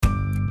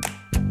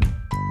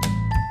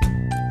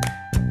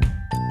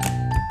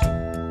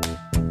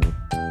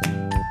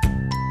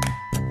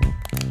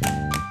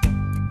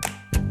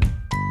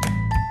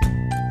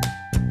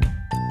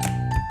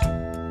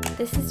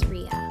this is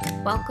Ria.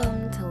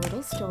 Welcome to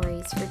Little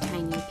Stories for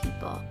Tiny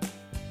People.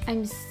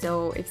 I'm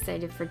so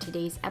excited for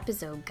today's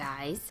episode,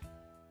 guys.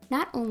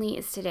 Not only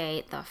is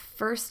today the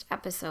first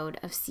episode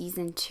of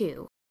Season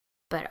 2,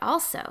 but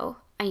also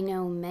I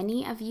know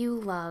many of you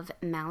love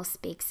Mouse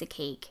Bakes a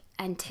Cake,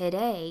 and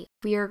today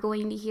we are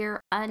going to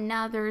hear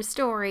another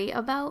story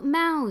about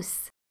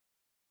Mouse.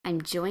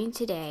 I'm joined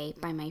today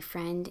by my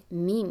friend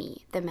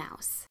Mimi the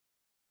Mouse.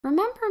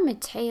 Remember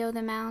Mateo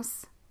the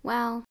Mouse?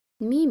 Well,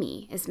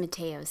 Mimi is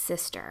Mateo's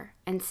sister,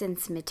 and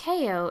since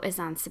Mateo is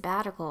on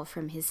sabbatical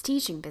from his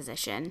teaching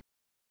position,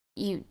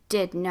 you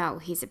did know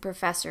he's a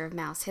professor of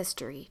mouse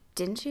history,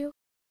 didn't you?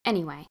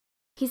 Anyway,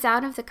 he's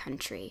out of the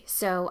country,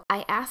 so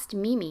I asked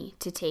Mimi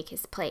to take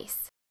his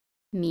place.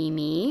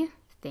 Mimi,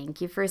 thank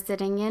you for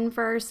sitting in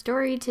for our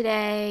story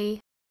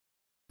today.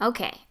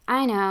 Okay,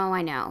 I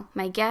know,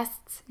 my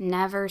guests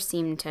never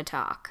seem to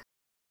talk.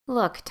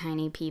 Look,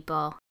 tiny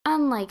people,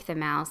 unlike the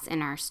mouse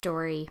in our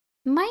story,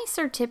 mice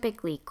are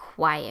typically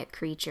quiet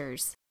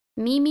creatures.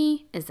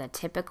 Mimi is a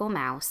typical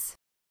mouse.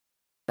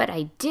 But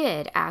I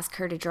did ask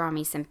her to draw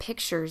me some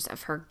pictures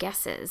of her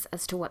guesses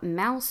as to what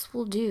Mouse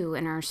will do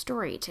in our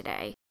story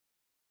today.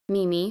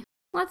 Mimi,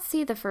 let's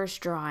see the first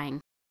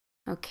drawing.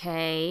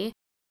 Okay.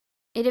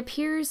 It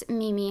appears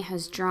Mimi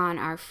has drawn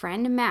our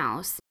friend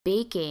Mouse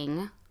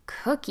baking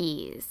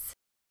cookies.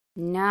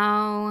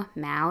 No,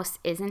 Mouse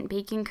isn't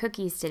baking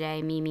cookies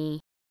today, Mimi.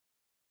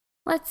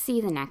 Let's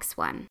see the next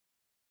one.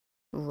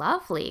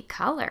 Lovely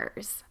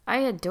colors. I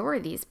adore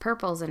these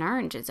purples and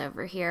oranges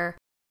over here.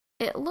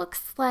 It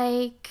looks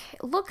like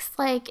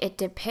it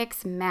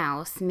depicts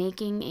Mouse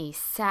making a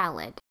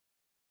salad.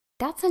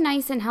 That's a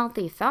nice and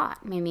healthy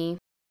thought, Mimi.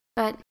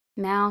 But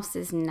Mouse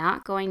is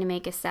not going to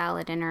make a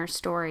salad in our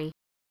story.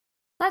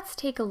 Let's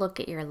take a look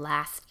at your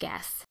last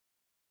guess.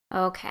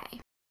 Okay,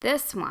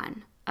 this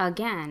one,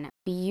 again,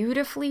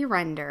 beautifully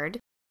rendered,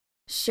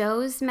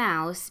 shows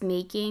Mouse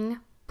making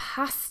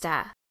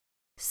pasta.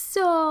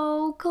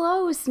 So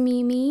close,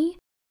 Mimi.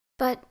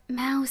 But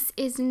Mouse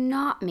is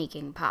not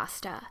making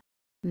pasta.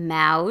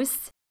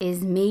 Mouse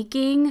is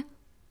making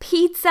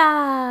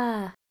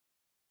pizza.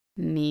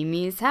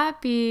 Mimi's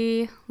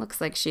happy.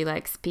 Looks like she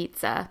likes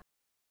pizza.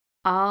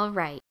 All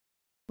right,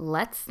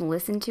 let's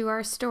listen to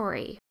our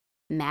story.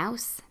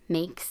 Mouse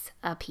makes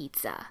a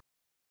pizza.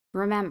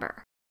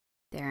 Remember,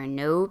 there are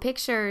no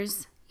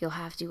pictures. You'll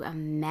have to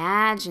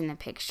imagine the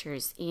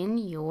pictures in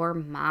your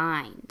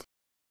mind.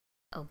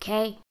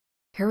 Okay,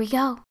 here we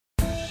go.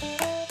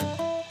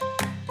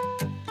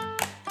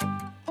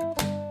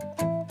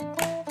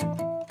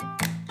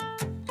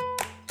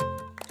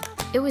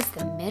 It was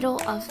the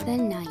middle of the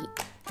night,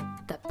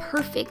 the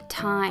perfect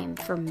time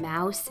for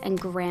Mouse and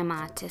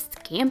Grandma to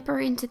scamper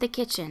into the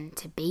kitchen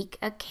to bake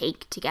a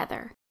cake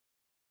together.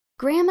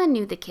 Grandma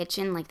knew the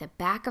kitchen like the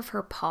back of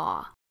her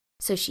paw,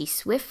 so she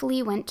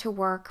swiftly went to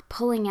work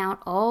pulling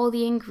out all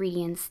the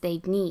ingredients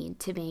they'd need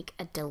to make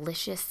a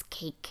delicious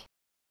cake.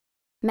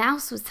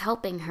 Mouse was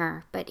helping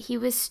her, but he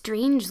was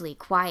strangely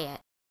quiet.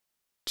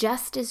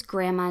 Just as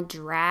Grandma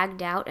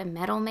dragged out a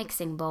metal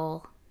mixing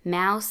bowl,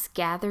 Mouse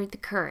gathered the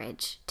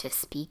courage to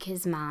speak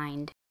his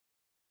mind.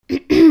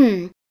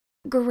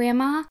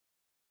 Grandma,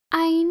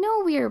 I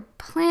know we are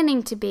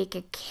planning to bake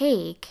a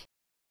cake.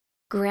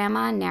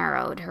 Grandma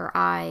narrowed her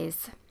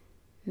eyes.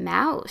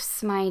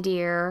 Mouse, my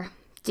dear,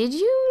 did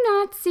you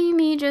not see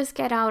me just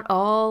get out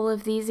all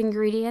of these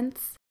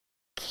ingredients?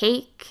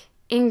 Cake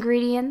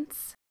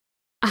ingredients?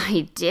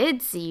 I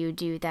did see you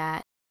do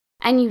that,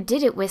 and you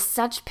did it with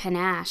such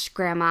panache,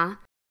 Grandma.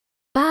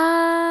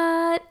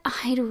 But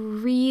I'd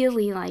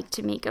really like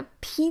to make a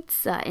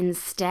pizza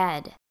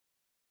instead.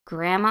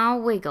 Grandma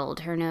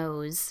wiggled her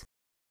nose.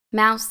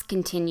 Mouse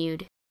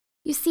continued,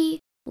 You see,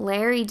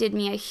 Larry did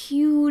me a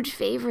huge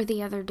favor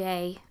the other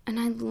day, and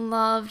I'd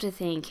love to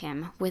thank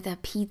him with a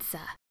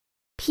pizza.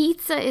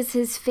 Pizza is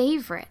his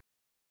favorite.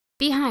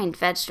 Behind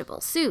vegetable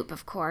soup,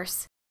 of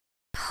course.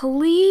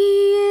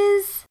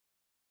 Please?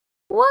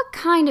 What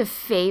kind of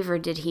favor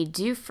did he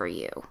do for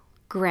you?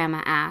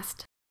 Grandma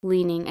asked,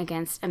 leaning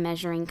against a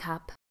measuring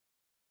cup.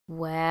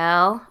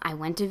 Well, I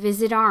went to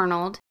visit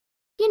Arnold.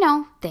 You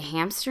know, the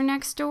hamster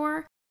next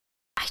door.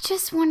 I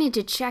just wanted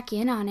to check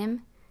in on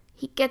him.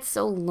 He gets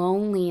so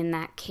lonely in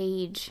that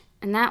cage.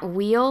 And that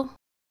wheel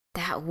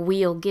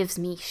gives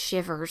me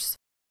shivers.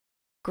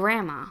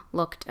 Grandma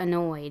looked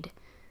annoyed.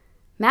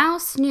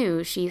 Mouse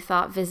knew she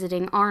thought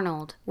visiting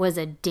Arnold was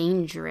a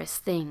dangerous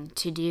thing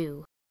to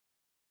do.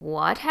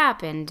 What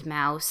happened,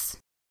 Mouse?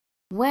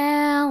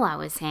 Well, I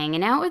was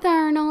hanging out with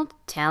Arnold,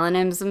 telling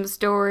him some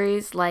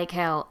stories, like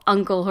how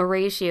Uncle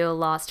Horatio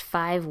lost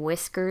 5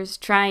 whiskers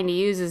trying to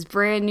use his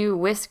brand new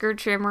whisker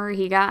trimmer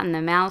he got in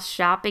the Mouse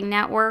shopping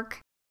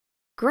network.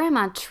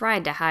 Grandma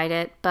tried to hide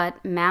it,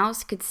 but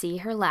Mouse could see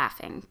her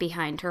laughing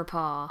behind her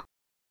paw.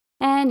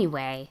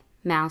 Anyway,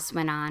 Mouse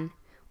went on,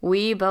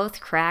 we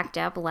both cracked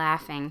up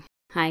laughing,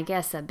 I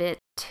guess a bit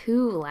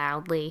too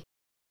loudly,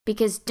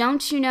 because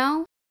don't you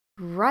know,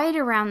 right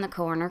around the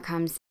corner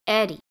comes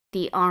Eddie,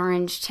 the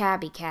orange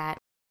tabby cat.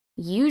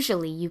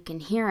 Usually you can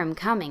hear him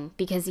coming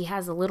because he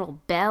has a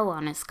little bell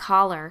on his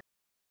collar,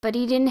 but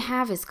he didn't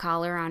have his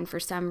collar on for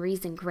some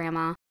reason,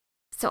 Grandma,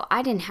 so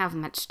I didn't have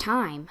much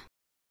time."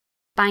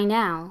 By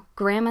now,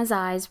 Grandma's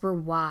eyes were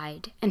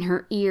wide and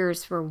her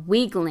ears were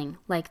wiggling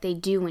like they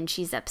do when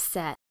she's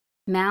upset.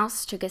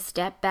 Mouse took a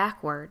step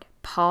backward,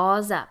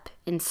 paws up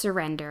in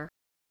surrender.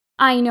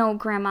 "I know,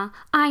 Grandma,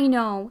 I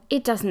know.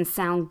 It doesn't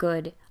sound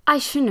good. I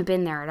shouldn't have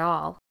been there at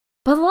all.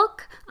 But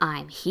look,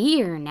 I'm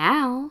here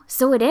now,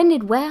 so it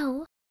ended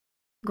well."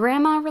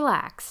 Grandma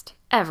relaxed,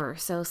 ever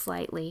so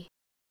slightly.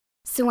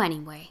 So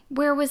anyway,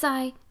 where was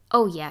I?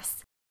 Oh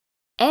yes.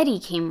 Eddie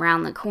came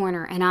round the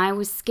corner and I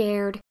was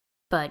scared.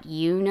 But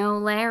you know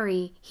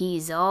Larry,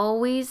 he's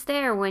always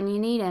there when you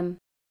need him.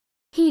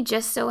 He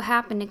just so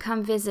happened to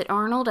come visit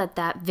Arnold at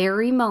that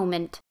very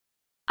moment.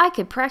 I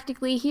could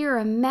practically hear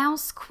a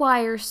mouse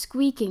choir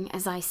squeaking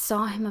as I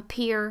saw him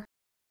appear.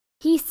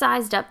 He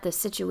sized up the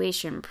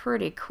situation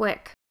pretty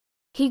quick.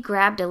 He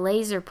grabbed a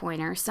laser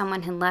pointer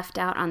someone had left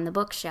out on the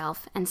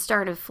bookshelf and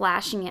started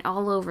flashing it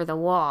all over the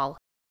wall.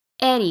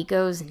 Eddie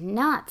goes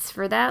nuts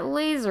for that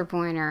laser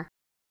pointer.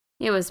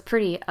 It was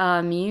pretty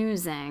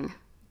amusing.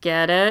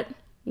 Get it?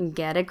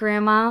 Get it,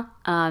 Grandma?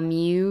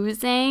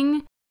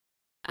 Amusing?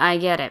 I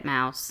get it,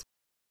 Mouse.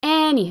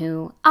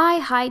 Anywho, I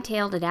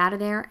hightailed it out of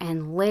there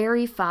and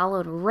Larry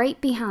followed right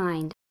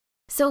behind.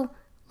 So,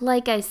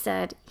 like I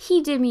said,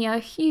 he did me a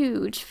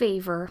huge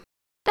favor.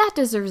 That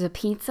deserves a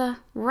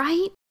pizza,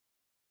 right?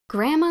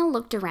 Grandma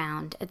looked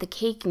around at the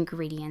cake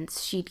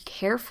ingredients she'd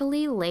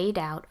carefully laid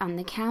out on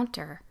the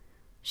counter.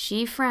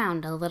 She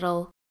frowned a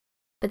little.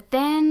 But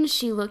then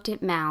she looked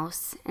at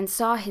Mouse and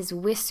saw his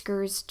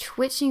whiskers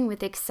twitching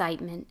with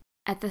excitement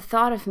at the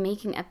thought of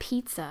making a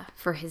pizza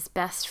for his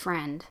best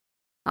friend.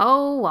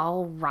 "Oh,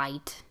 all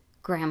right,"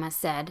 Grandma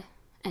said,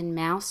 and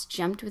Mouse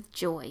jumped with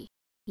joy.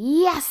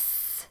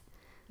 "Yes!"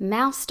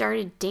 Mouse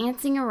started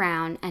dancing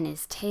around and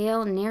his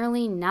tail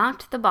nearly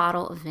knocked the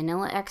bottle of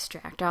vanilla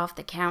extract off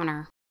the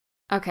counter.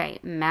 "Okay,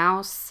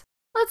 Mouse,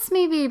 let's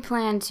maybe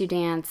plan to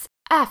dance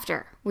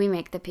after we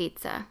make the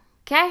pizza,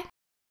 okay?"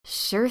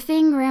 "Sure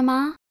thing,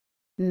 Grandma."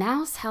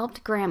 Mouse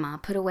helped Grandma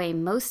put away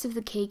most of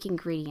the cake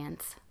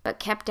ingredients, but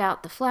kept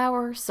out the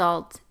flour,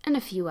 salt, and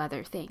a few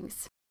other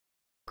things.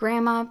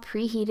 Grandma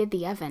preheated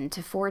the oven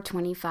to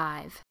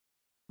 425.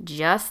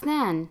 Just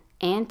then,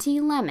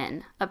 Auntie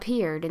Lemon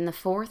appeared in the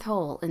fourth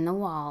hole in the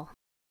wall.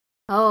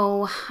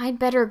 "Oh, I'd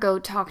better go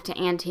talk to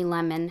Auntie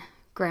Lemon,"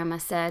 Grandma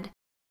said.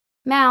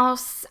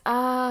 "Mouse,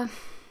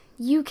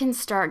 you can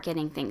start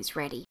getting things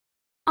ready.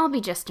 I'll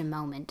be just a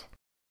moment."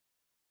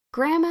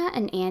 Grandma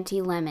and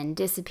Auntie Lemon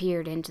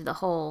disappeared into the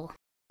hole.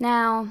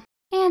 Now,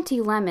 Auntie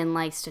Lemon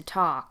likes to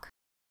talk.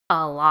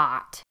 A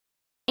lot.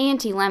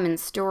 Auntie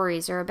Lemon's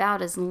stories are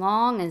about as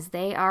long as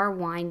they are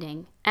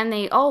winding, and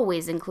they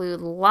always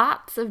include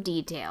lots of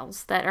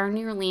details that are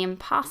nearly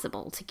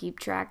impossible to keep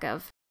track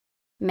of.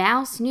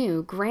 Mouse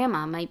knew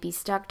Grandma might be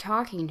stuck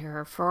talking to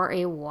her for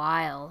a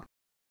while.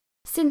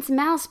 Since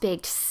Mouse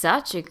baked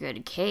such a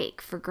good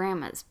cake for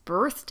Grandma's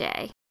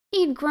birthday,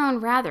 he'd grown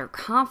rather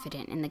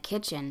confident in the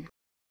kitchen.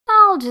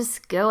 "I'll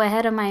just go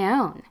ahead on my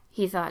own,"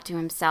 he thought to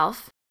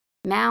himself.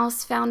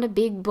 Mouse found a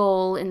big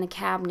bowl in the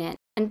cabinet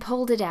and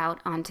pulled it out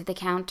onto the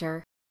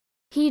counter.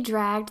 He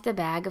dragged the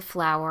bag of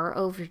flour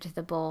over to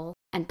the bowl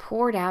and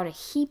poured out a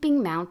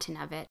heaping mountain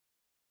of it.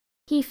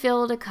 He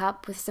filled a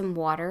cup with some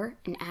water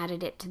and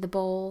added it to the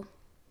bowl.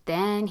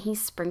 Then he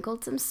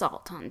sprinkled some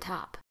salt on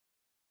top.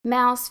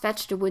 Mouse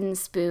fetched a wooden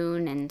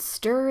spoon and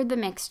stirred the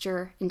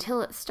mixture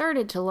until it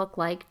started to look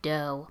like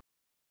dough.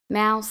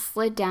 Mouse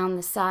slid down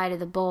the side of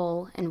the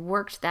bowl and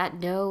worked that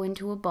dough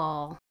into a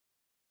ball.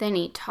 Then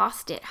he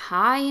tossed it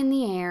high in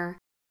the air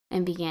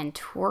and began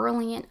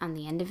twirling it on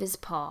the end of his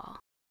paw.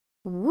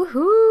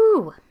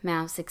 "Woohoo!"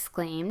 Mouse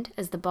exclaimed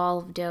as the ball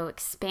of dough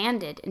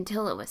expanded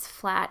until it was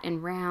flat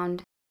and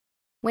round.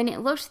 When it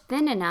looked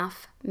thin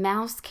enough,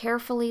 Mouse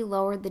carefully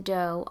lowered the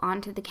dough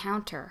onto the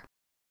counter.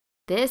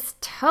 "This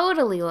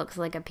totally looks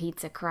like a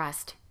pizza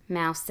crust,"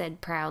 Mouse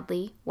said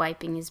proudly,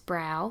 wiping his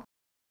brow.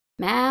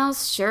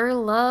 Mouse sure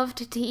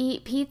loved to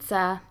eat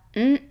pizza.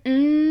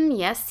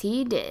 Yes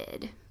he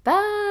did.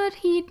 But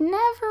he'd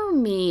never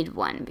made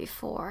one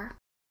before.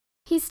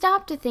 He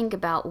stopped to think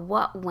about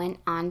what went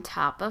on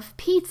top of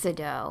pizza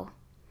dough.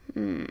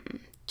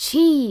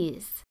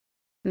 Cheese.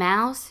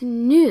 Mouse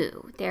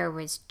knew there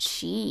was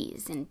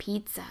cheese in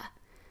pizza,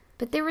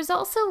 but there was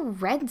also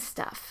red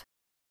stuff.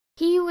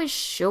 He was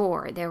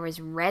sure there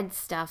was red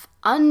stuff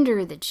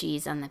under the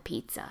cheese on the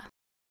pizza.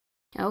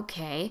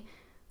 Okay.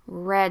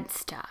 Red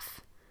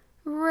stuff.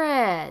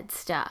 Red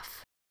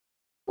stuff.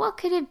 What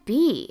could it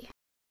be?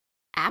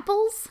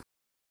 Apples?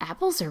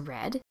 Apples are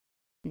red?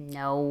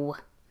 No,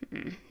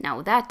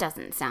 that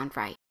doesn't sound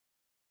right.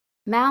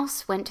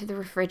 Mouse went to the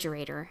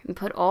refrigerator and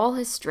put all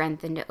his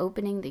strength into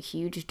opening the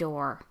huge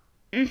door.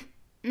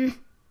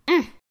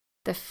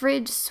 The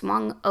fridge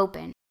swung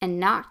open and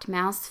knocked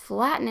Mouse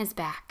flat in his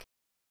back.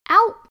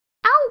 "Ow!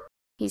 Ow!"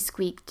 he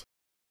squeaked.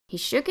 He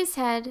shook his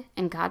head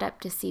and got up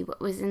to see what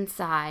was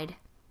inside.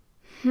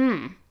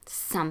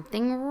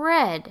 something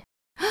red.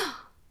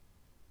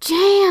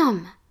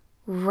 Jam!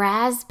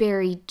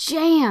 Raspberry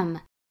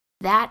jam!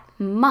 That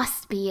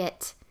must be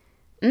it.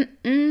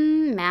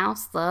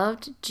 Mouse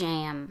loved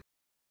jam.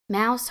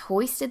 Mouse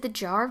hoisted the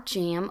jar of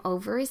jam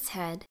over his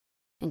head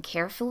and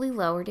carefully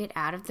lowered it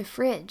out of the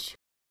fridge.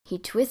 He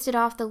twisted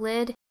off the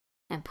lid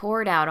and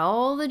poured out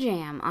all the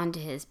jam onto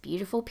his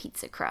beautiful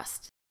pizza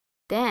crust.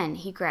 Then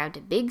he grabbed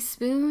a big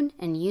spoon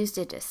and used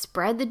it to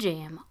spread the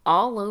jam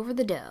all over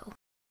the dough.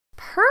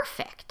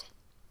 Perfect!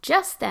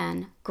 Just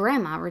then,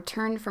 Grandma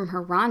returned from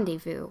her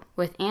rendezvous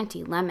with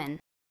Auntie Lemon.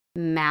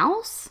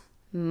 Mouse?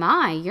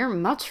 My, you're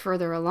much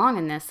further along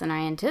in this than I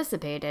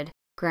anticipated,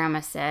 Grandma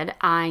said,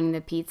 eyeing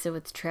the pizza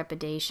with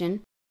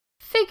trepidation.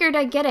 Figured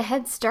I'd get a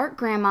head start,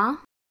 Grandma.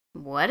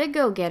 What a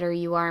go-getter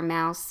you are,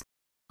 Mouse.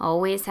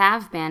 Always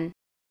have been.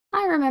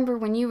 I remember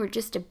when you were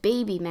just a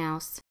baby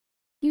mouse.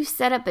 You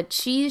set up a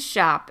cheese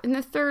shop in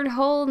the third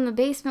hole in the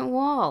basement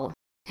wall.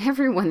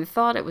 Everyone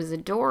thought it was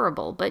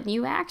adorable, but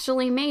you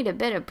actually made a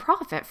bit of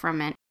profit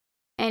from it.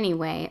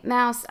 Anyway,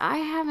 Mouse, I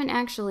haven't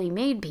actually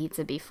made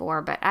pizza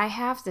before, but I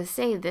have to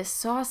say this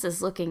sauce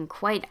is looking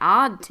quite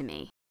odd to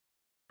me.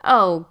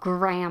 Oh,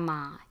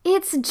 Grandma,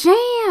 it's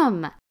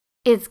jam!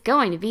 It's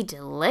going to be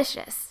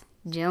delicious.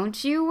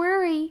 Don't you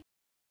worry.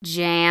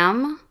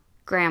 Jam,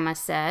 Grandma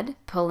said,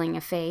 pulling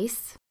a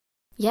face.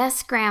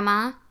 Yes,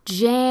 Grandma,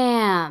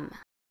 jam.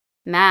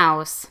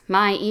 Mouse,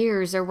 my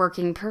ears are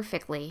working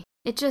perfectly.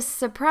 It just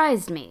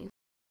surprised me.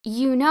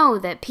 You know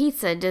that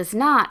pizza does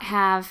not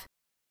have...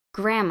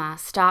 Grandma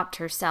stopped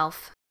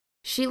herself.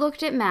 She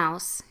looked at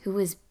Mouse, who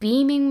was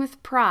beaming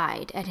with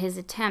pride at his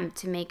attempt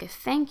to make a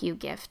thank you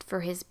gift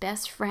for his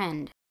best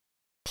friend.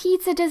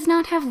 Pizza does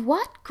not have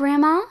what,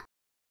 Grandma?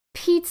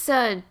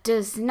 Pizza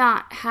does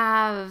not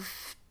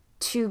have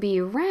to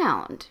be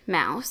round,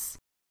 Mouse.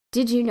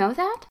 Did you know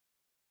that?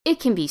 It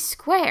can be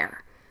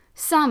square.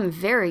 Some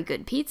very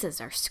good pizzas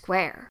are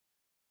square.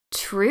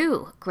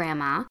 True,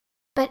 Grandma,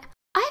 but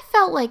I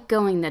felt like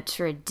going the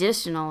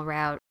traditional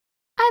route.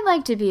 I'd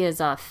like to be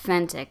as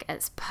authentic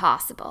as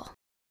possible.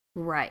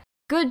 Right,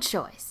 good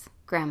choice,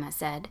 Grandma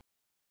said.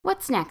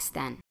 What's next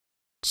then?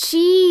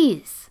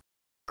 Cheese!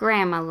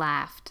 Grandma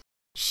laughed.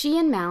 She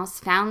and Mouse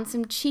found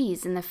some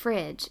cheese in the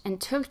fridge and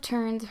took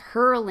turns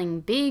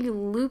hurling big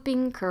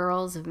looping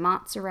curls of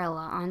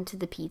mozzarella onto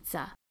the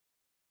pizza.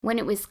 When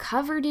it was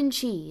covered in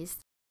cheese,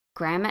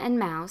 Grandma and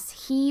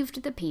Mouse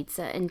heaved the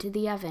pizza into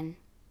the oven.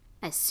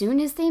 As soon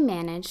as they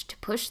managed to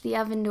push the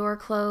oven door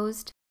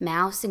closed,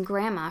 Mouse and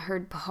Grandma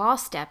heard paw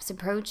steps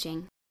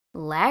approaching.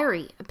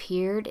 Larry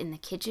appeared in the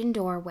kitchen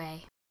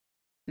doorway.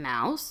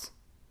 Mouse?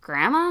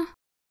 Grandma?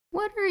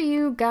 What are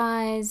you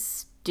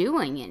guys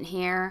doing in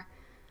here?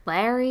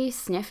 Larry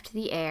sniffed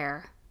the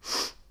air.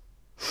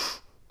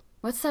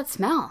 What's that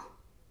smell?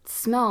 It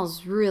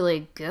smells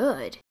really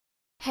good.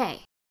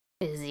 Hey,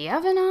 is the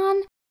oven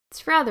on?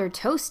 It's rather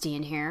toasty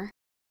in here.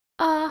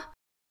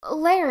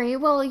 Larry,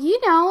 well, you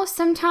know,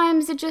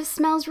 sometimes it just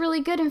smells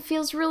really good and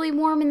feels really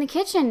warm in the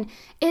kitchen.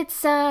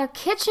 It's a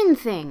kitchen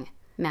thing,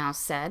 Mouse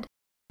said.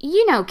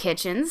 You know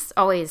kitchens,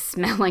 always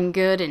smelling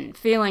good and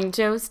feeling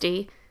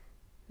toasty.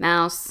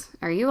 Mouse,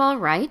 are you all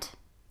right?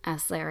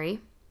 Asked Larry.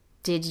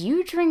 Did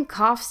you drink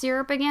cough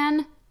syrup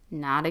again?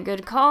 Not a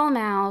good call,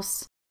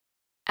 Mouse.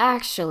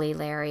 Actually,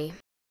 Larry,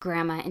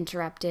 Grandma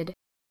interrupted,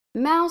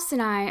 Mouse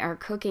and I are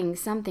cooking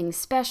something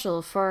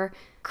special for...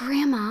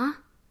 Grandma,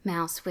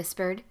 Mouse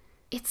whispered.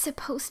 It's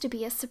supposed to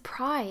be a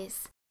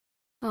surprise.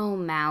 Oh,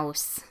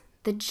 Mouse,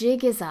 the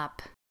jig is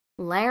up.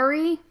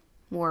 Larry,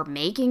 we're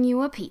making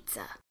you a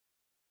pizza.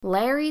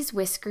 Larry's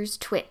whiskers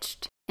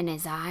twitched and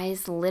his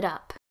eyes lit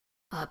up.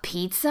 A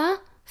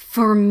pizza?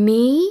 For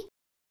me?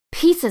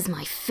 Pizza's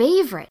my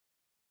favorite.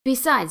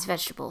 Besides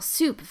vegetable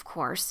soup, of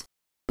course.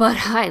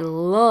 But I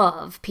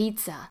love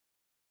pizza.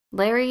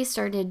 Larry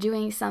started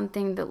doing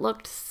something that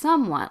looked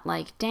somewhat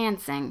like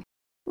dancing.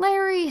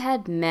 Larry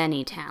had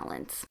many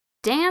talents.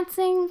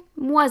 Dancing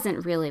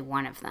wasn't really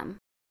one of them.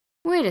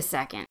 Wait a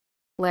second.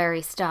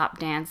 Larry stopped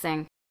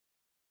dancing.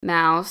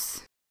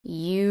 Mouse,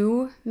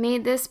 you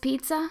made this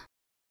pizza?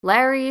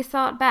 Larry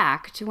thought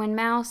back to when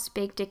Mouse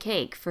baked a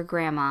cake for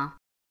Grandma.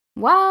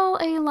 While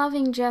a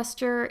loving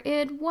gesture,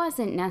 it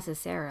wasn't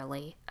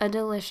necessarily a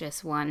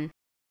delicious one.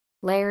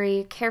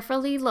 Larry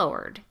carefully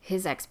lowered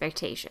his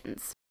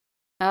expectations.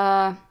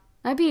 A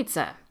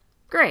pizza.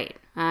 Great.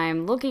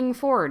 I'm looking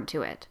forward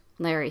to it,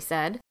 Larry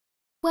said.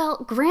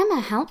 Well,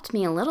 Grandma helped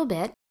me a little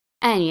bit,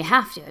 and you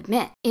have to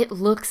admit, it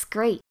looks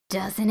great,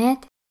 doesn't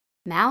it?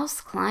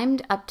 Mouse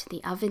climbed up to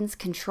the oven's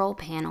control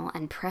panel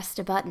and pressed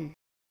a button.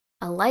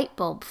 A light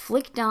bulb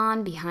flicked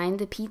on behind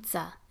the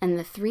pizza, and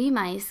the three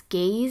mice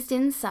gazed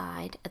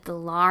inside at the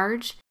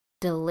large,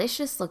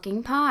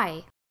 delicious-looking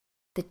pie.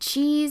 The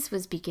cheese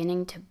was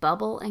beginning to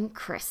bubble and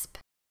crisp.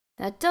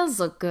 That does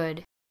look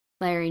good,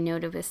 Larry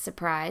noted with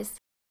surprise.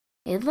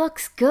 It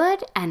looks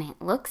good and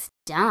it looks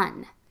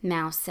done,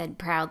 Mouse said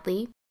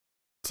proudly.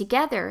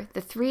 Together,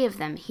 the three of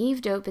them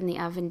heaved open the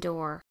oven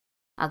door.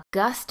 A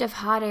gust of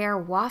hot air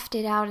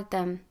wafted out at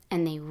them,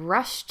 and they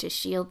rushed to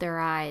shield their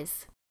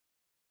eyes.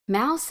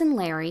 Mouse and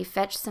Larry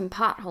fetched some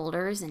pot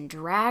holders and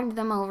dragged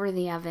them over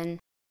the oven,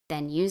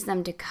 then used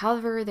them to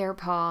cover their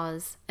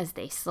paws as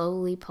they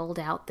slowly pulled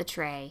out the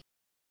tray.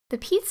 The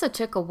pizza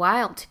took a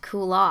while to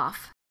cool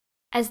off.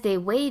 As they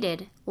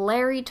waited,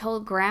 Larry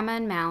told Grandma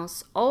and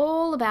Mouse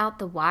all about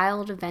the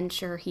wild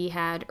adventure he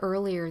had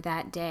earlier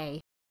that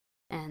day.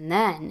 And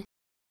then,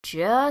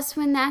 just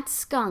when that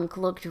skunk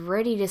looked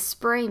ready to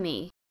spray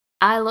me,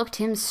 I looked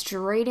him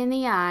straight in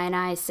the eye and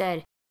I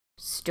said,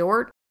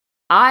 "Stort,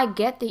 I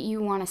get that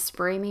you want to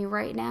spray me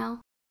right now,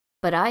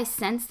 but I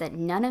sense that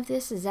none of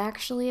this is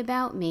actually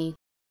about me.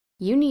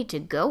 You need to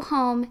go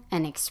home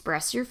and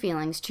express your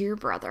feelings to your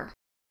brother.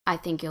 I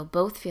think you'll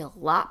both feel a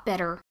lot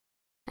better.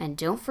 And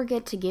don't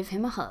forget to give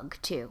him a hug,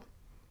 too."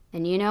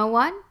 And you know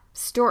what?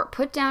 Stort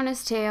put down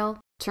his tail,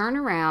 turned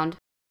around,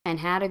 and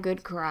had a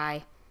good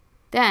cry.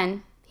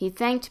 Then he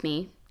thanked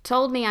me,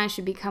 told me I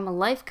should become a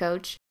life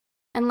coach,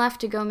 and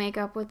left to go make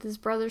up with his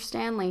brother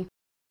Stanley.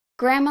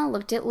 Grandma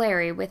looked at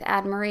Larry with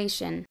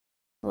admiration.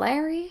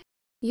 "Larry,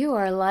 you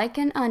are like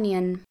an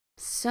onion.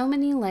 So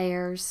many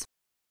layers."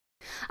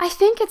 "I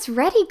think it's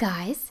ready,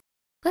 guys.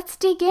 Let's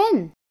dig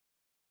in."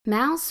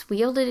 Mouse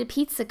wielded a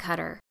pizza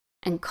cutter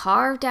and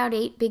carved out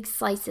 8 big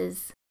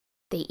slices.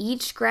 They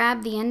each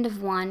grabbed the end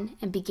of one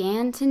and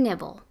began to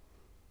nibble.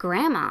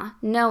 Grandma,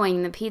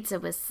 knowing the pizza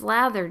was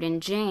slathered in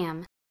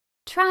jam,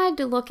 tried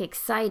to look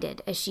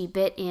excited as she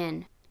bit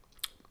in.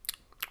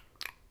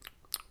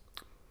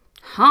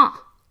 "Huh,"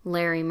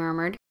 Larry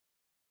murmured.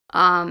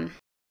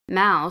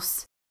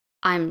 Mouse,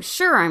 I'm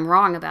sure I'm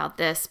wrong about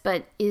this,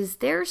 but is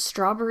there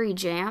strawberry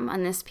jam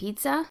on this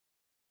pizza?"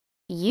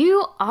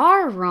 "You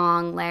are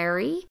wrong,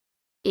 Larry.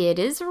 It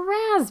is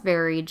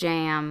raspberry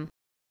jam."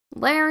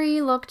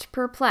 Larry looked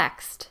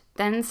perplexed,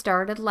 then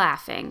started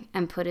laughing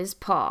and put his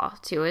paw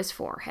to his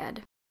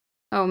forehead.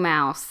 "Oh,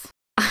 Mouse,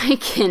 I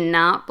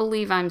cannot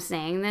believe I'm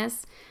saying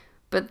this,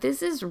 but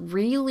this is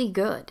really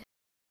good."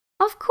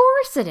 "Of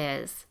course it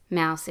is,"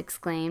 Mouse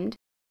exclaimed.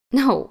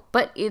 "No,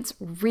 but it's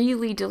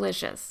really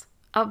delicious.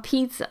 A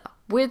pizza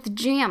with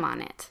jam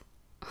on it.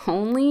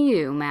 Only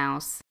you,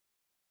 Mouse."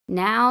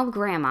 Now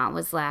Grandma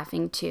was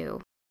laughing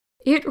too.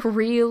 "It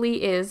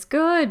really is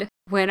good.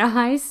 When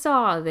I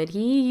saw that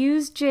he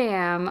used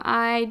jam,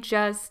 I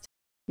just..."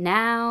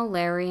 Now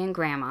Larry and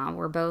Grandma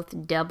were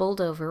both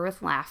doubled over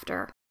with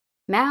laughter.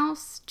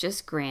 Mouse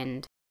just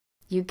grinned.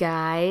 "You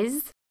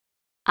guys,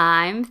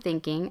 I'm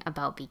thinking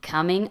about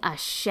becoming a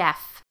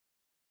chef."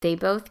 They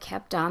both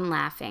kept on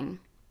laughing.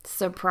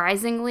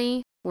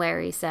 Surprisingly,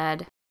 Larry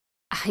said,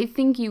 "I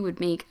think you would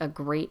make a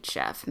great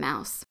chef,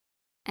 Mouse.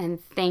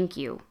 And thank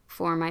you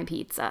for my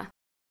pizza.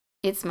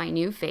 It's my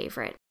new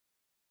favorite.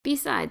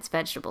 Besides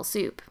vegetable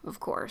soup, of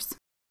course."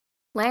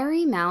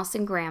 Larry, Mouse,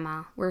 and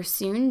Grandma were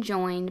soon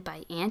joined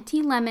by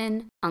Auntie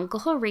Lemon, Uncle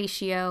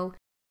Horatio,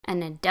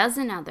 and a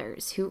dozen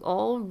others who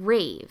all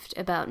raved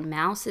about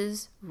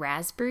Mouse's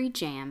raspberry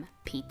jam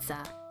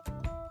pizza.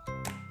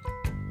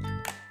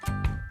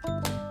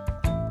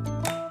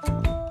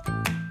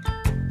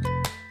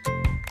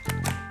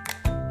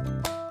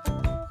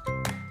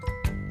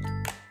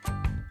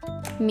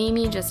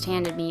 Mimi just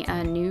handed me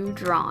a new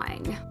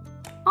drawing.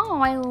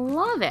 Oh, I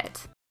love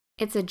it!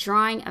 It's a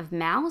drawing of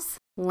Mouse,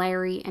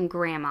 Larry, and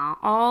Grandma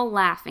all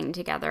laughing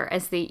together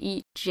as they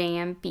eat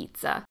jam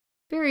pizza.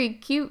 Very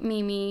cute,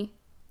 Mimi.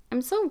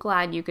 I'm so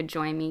glad you could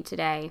join me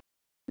today.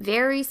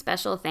 Very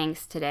special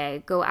thanks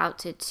today go out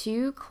to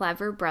 2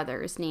 clever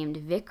brothers named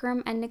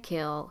Vikram and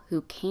Nikhil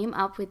who came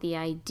up with the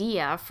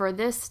idea for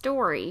this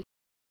story.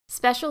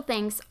 Special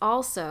thanks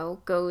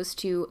also goes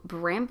to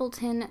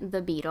Brambleton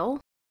the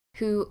Beetle,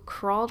 who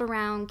crawled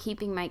around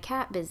keeping my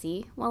cat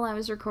busy while I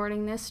was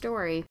recording this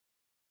story.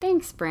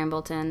 Thanks,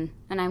 Brambleton,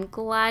 and I'm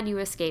glad you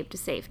escaped to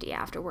safety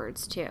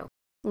afterwards, too.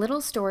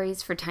 Little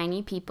Stories for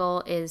Tiny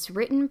People is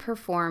written,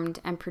 performed,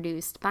 and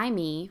produced by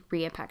me,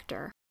 Rhea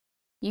Pector.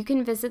 You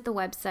can visit the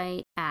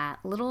website at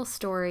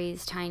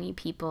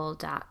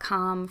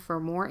littlestoriestinypeople.com for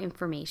more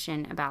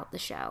information about the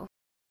show.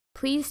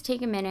 Please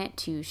take a minute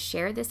to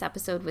share this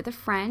episode with a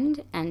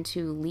friend and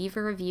to leave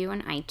a review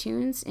on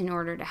iTunes in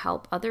order to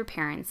help other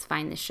parents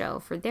find the show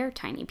for their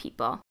tiny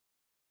people.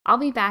 I'll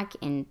be back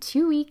in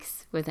 2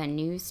 weeks with a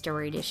new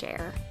story to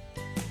share.